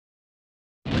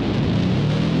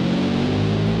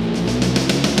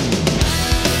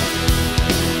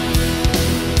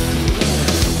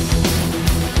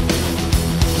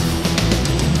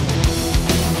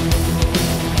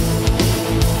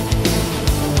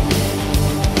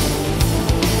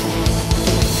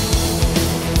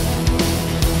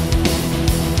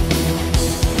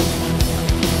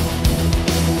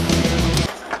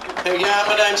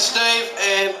My name's Steve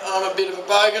and I'm a bit of a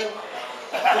bogan.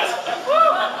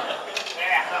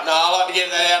 No, I like to get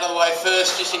that out of the way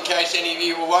first, just in case any of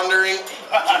you were wondering.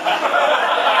 I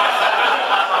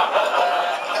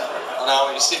know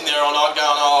when you're sitting there all night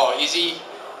going, oh, is he?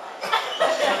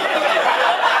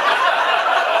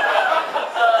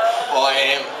 I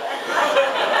am.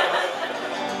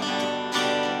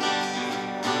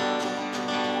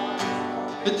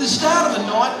 At the start of the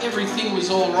night, everything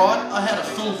was all right. I had a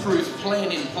foolproof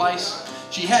plan in place.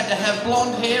 She had to have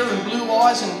blonde hair and blue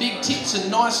eyes and big tits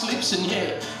and nice lips and,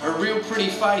 yeah, a real pretty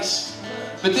face.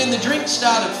 But then the drink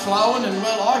started flowing and,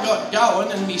 well, I got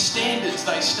going and me standards,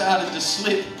 they started to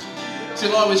slip.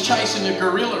 Till I was chasing a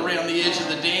gorilla around the edge of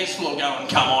the dance floor going,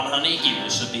 come on, honey, give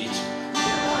us a bit.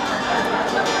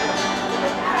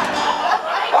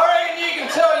 I reckon you can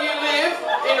tell you live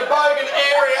in a bogan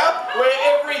area where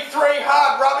every 3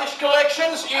 hard rubbish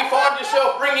collections you find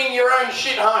yourself bringing your own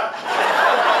shit home.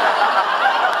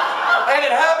 And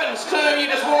it happens too, you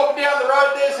just walk down the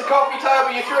road, there's the coffee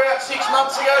table you threw out 6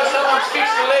 months ago, someone's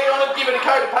fixed a leg on it, give it a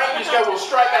coat of paint, you just go, well,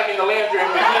 straight back in the lounge room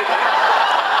with you.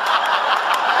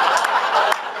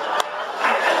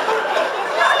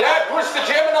 Dad, push the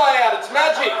Gemini out, it's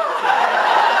magic.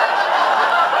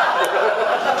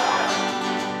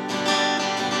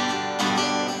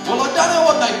 Well, I don't know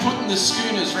what they put in the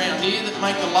schooners round here that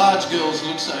make the large girls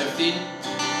look so thin.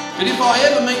 But if I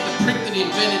ever meet the prick that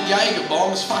invented Jaeger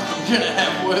bombs, fuck, I'm gonna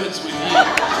have words with you.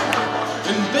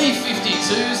 And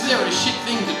B-52s, they're a shit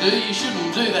thing to do. You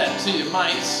shouldn't do that to your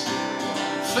mates.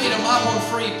 Feed them up on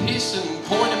free piss and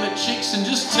point them at chicks and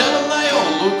just tell them they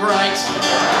all look great.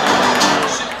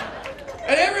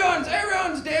 And everyone's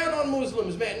down on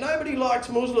Muslims, man. Nobody likes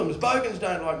Muslims. Bogans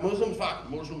don't like Muslims. Fuck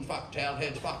Muslims, fuck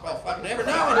towelheads, fuck off, fucking ever.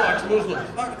 No one likes Muslims.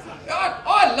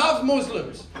 I love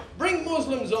Muslims. Bring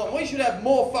Muslims on. We should have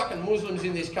more fucking Muslims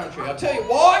in this country. I'll tell you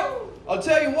why.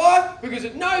 Because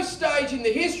at no stage in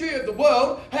the history of the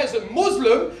world has a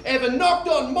Muslim ever knocked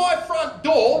on my front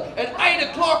door at 8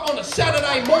 o'clock on a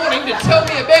Saturday morning to tell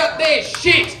me about their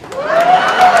shit.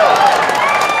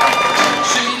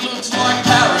 She looks like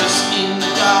Paris in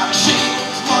the dark. She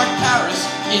looks like Paris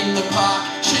in the park.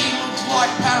 She looks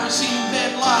like Paris in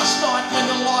bed last night when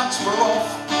the lights were off.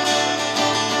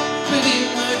 But in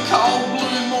the cold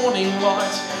blue morning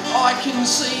light, I can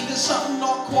see there's something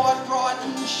not quite right,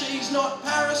 and she's not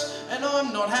Paris, and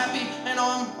I'm not happy, and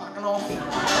I'm fucking off.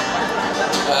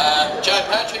 Joe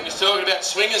Patrick was talking about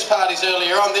swingers parties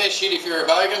earlier on. They're shit if you're a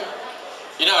bogan.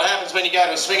 You know what happens when you go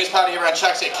to a swingers party, everyone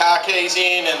chucks their car keys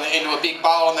in and into a big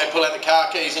bowl and they pull out the car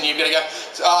keys and you've got to go,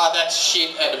 oh, that's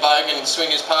shit at a bogan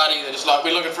swingers party. They're just like,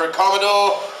 we're looking for a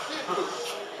Commodore,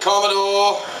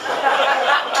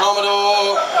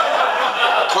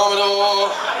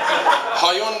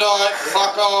 Hyundai,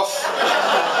 fuck off.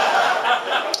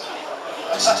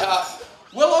 That's tough.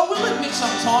 Well, I will admit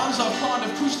sometimes I've kind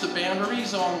of pushed the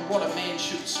boundaries on what a man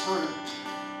should screw.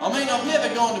 I mean, I've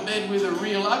never gone to bed with a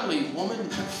real ugly woman,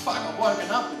 but fuck, I've woken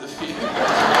up with a few.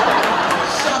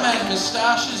 Some had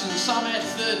moustaches and some had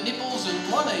third nipples and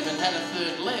one even had a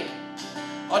third leg.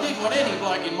 I did what any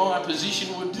bloke in my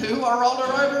position would do. I rolled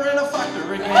her over and I fucked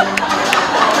her again.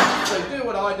 So do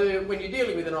what I do when you're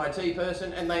dealing with an IT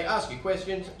person and they ask you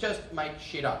questions, just make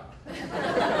shit up.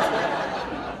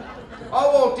 I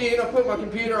walked in, I put my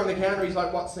computer on the counter, he's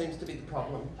like, what seems to be the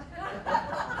problem?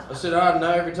 I said, I don't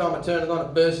know, every time I turn it on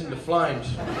it bursts into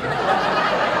flames.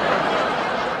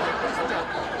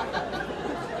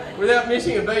 Without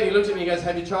missing a beat, he looks at me and goes,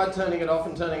 have you tried turning it off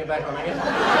and turning it back on again?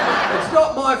 It's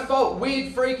not my fault.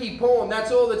 Weird, freaky porn,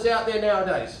 that's all that's out there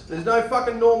nowadays. There's no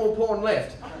fucking normal porn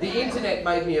left. The internet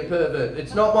made me a pervert.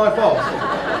 It's not my fault.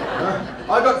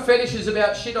 I got fetishes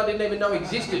about shit I didn't even know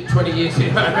existed 20 years ago.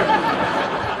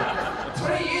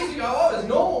 20 years ago, I was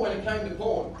normal when it came to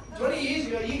porn. 20 years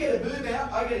ago, you get a boob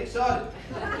out, I get excited.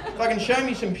 Fucking show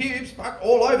me some pubes, fuck,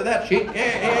 all over that shit.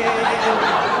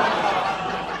 Yeah.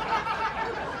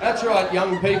 That's right,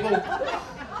 young people.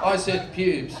 I said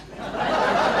pubes.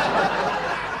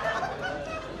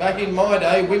 Back in my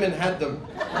day, women had them.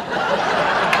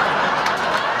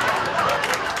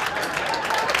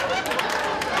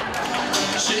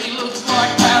 She looks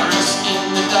like Paris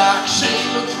in the dark. She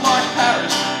looks like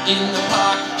Paris in the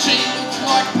park. She looks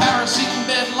like Paris in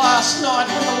bed last night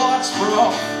when the lights were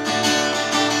off.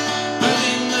 But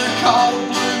in the cold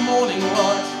blue morning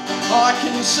light, I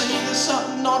can see there's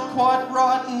something not quite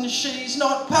right, and she's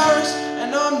not Paris,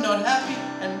 and I'm not happy,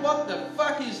 and what the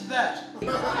fuck is that?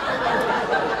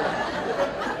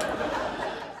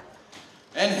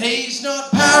 And he's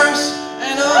not Paris,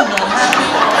 and I'm not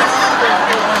happy.